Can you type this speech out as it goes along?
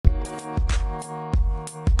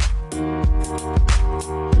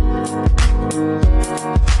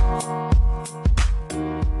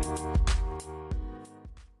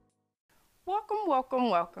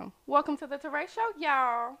welcome. Welcome to the Teray Show,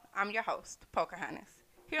 y'all. I'm your host, Pocahontas.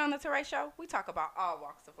 Here on the Teray Show, we talk about all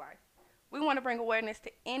walks of life. We want to bring awareness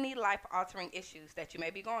to any life altering issues that you may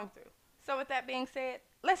be going through. So, with that being said,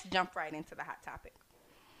 let's jump right into the hot topic.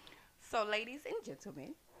 So, ladies and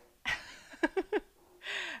gentlemen,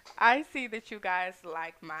 I see that you guys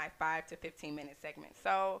like my 5 to 15-minute segment.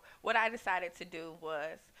 So, what I decided to do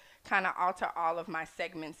was kind of alter all of my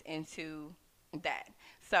segments into that.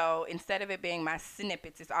 So, instead of it being my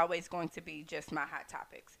snippets, it's always going to be just my hot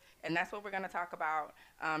topics. And that's what we're going to talk about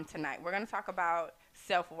tonight. We're going to talk about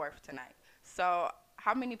self worth tonight. So,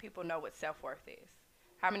 how many people know what self worth is?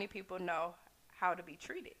 How many people know how to be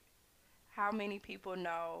treated? How many people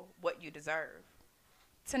know what you deserve?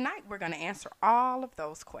 Tonight, we're going to answer all of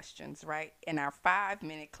those questions, right, in our 5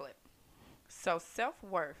 minute clip. So, self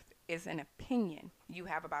worth is an opinion you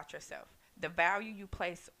have about yourself, the value you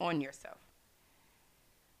place on yourself.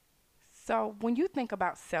 So, when you think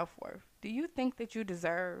about self worth, do you think that you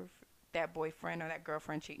deserve that boyfriend or that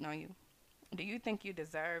girlfriend cheating on you? Do you think you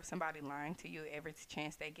deserve somebody lying to you every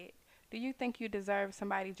chance they get? Do you think you deserve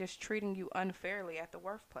somebody just treating you unfairly at the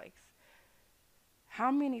workplace?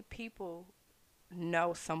 How many people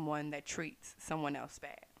know someone that treats someone else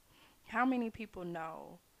bad? How many people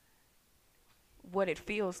know what it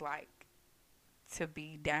feels like to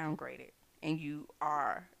be downgraded and you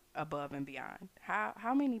are above and beyond?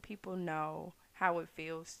 How many people know how it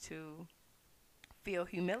feels to feel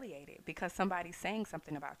humiliated because somebody's saying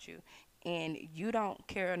something about you and you don't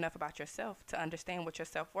care enough about yourself to understand what your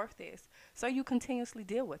self-worth is? So you continuously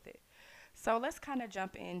deal with it. So let's kind of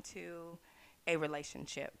jump into a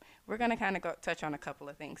relationship. We're going to kind of go touch on a couple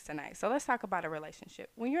of things tonight. So let's talk about a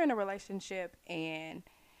relationship. When you're in a relationship, and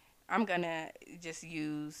I'm going to just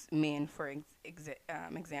use men for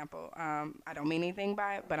example. I don't mean anything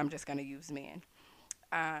by it, but I'm just going to use men.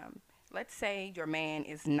 Um, let's say your man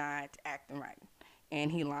is not acting right.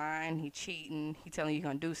 And he lying, he cheating, he telling you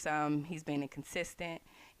gonna do something, he's being inconsistent,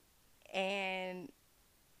 and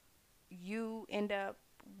you end up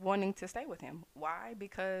wanting to stay with him. Why?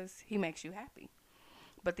 Because he makes you happy.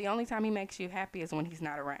 But the only time he makes you happy is when he's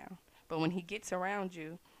not around. But when he gets around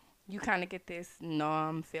you, you kind of get this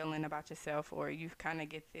numb feeling about yourself, or you kind of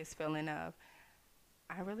get this feeling of,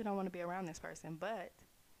 I really don't want to be around this person, but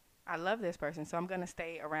I love this person, so I'm going to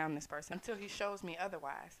stay around this person until he shows me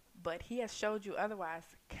otherwise. But he has showed you otherwise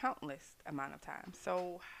countless amount of times.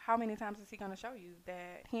 So how many times is he going to show you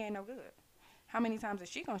that he ain't no good? How many times is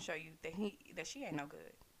she going to show you that she ain't no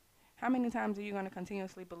good? How many times are you going to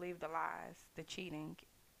continuously believe the lies, the cheating,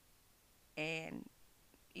 and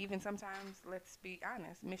even sometimes, let's be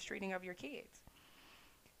honest, mistreating of your kids?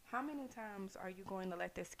 How many times are you going to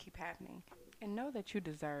let this keep happening? And know that you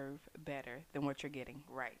deserve better than what you're getting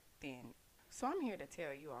right then. So I'm here to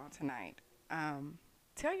tell you all tonight.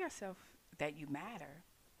 Tell yourself that you matter.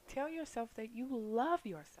 Tell yourself that you love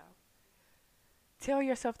yourself. Tell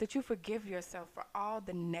yourself that you forgive yourself for all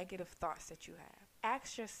the negative thoughts that you have.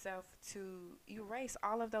 Ask yourself to erase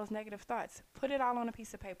all of those negative thoughts. Put it all on a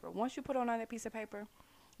piece of paper. Once you put it on that piece of paper,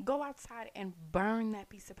 go outside and burn that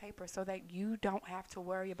piece of paper so that you don't have to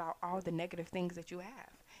worry about all the negative things that you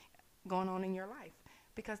have going on in your life,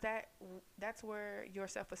 because that's where your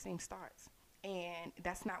self-esteem starts. And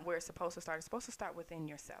that's not where it's supposed to start. It's supposed to start within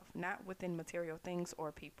yourself, not within material things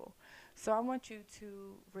or people. So I want you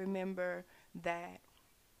to remember that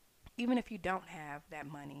even if you don't have that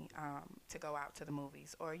money to go out to the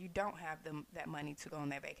movies, or you don't have that money to go on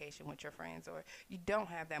that vacation with your friends, or you don't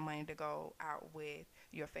have that money to go out with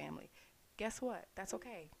your family, guess what? That's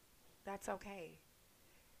okay. That's okay.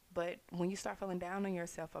 But when you start feeling down on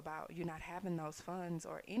yourself about you not having those funds,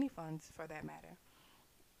 or any funds for that matter,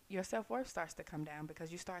 your self worth starts to come down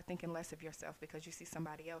because you start thinking less of yourself because you see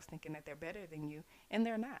somebody else thinking that they're better than you, and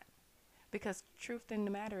they're not. Because truth in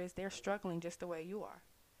the matter is they're struggling just the way you are.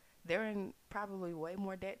 They're in probably way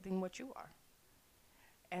more debt than what you are.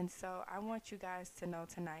 And so I want you guys to know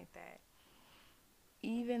tonight that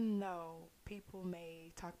even though people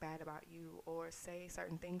may talk bad about you or say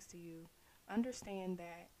certain things to you, understand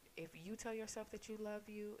that if you tell yourself that you love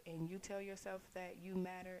you, and you tell yourself that you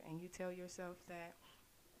matter, and you tell yourself that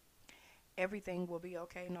everything will be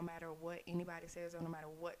okay no matter what anybody says or no matter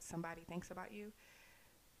what somebody thinks about you,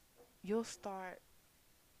 you'll start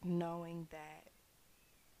knowing that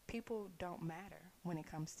people don't matter when it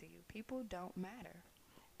comes to you. People don't matter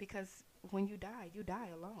because when you die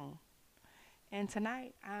alone. And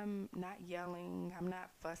tonight, I'm not yelling, I'm not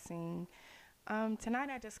fussing. Tonight,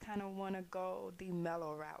 I just kind of want to go the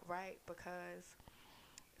mellow route, right? Because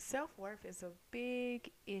self worth is a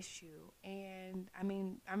big issue. And I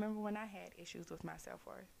mean, I remember when I had issues with my self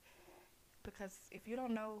worth. Because if you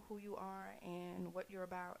don't know who you are and what you're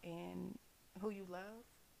about and who you love,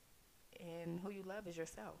 and who you love is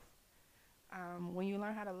yourself. When you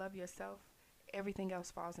learn how to love yourself, everything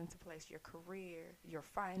else falls into place: your career, your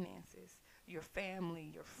finances, your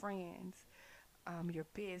family, your friends, your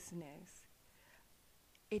business.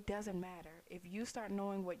 It doesn't matter. If you start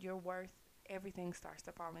knowing what you're worth, everything starts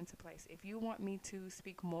to fall into place. If you want me to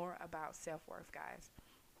speak more about self worth, guys,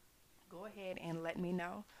 go ahead and let me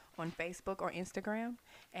know on Facebook or Instagram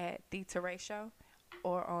at The Teray Show,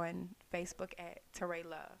 or on Facebook at Teray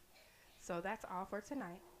Love. So that's all for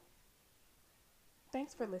tonight.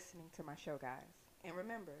 Thanks for listening to my show, guys. And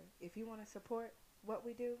remember, if you want to support what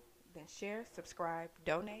we do, then share, subscribe,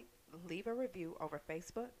 donate, leave a review over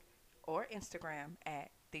Facebook or Instagram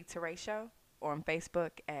at The Teray Show, or on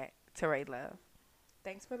Facebook at Teray Love.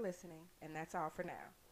 Thanks for listening, and that's all for now.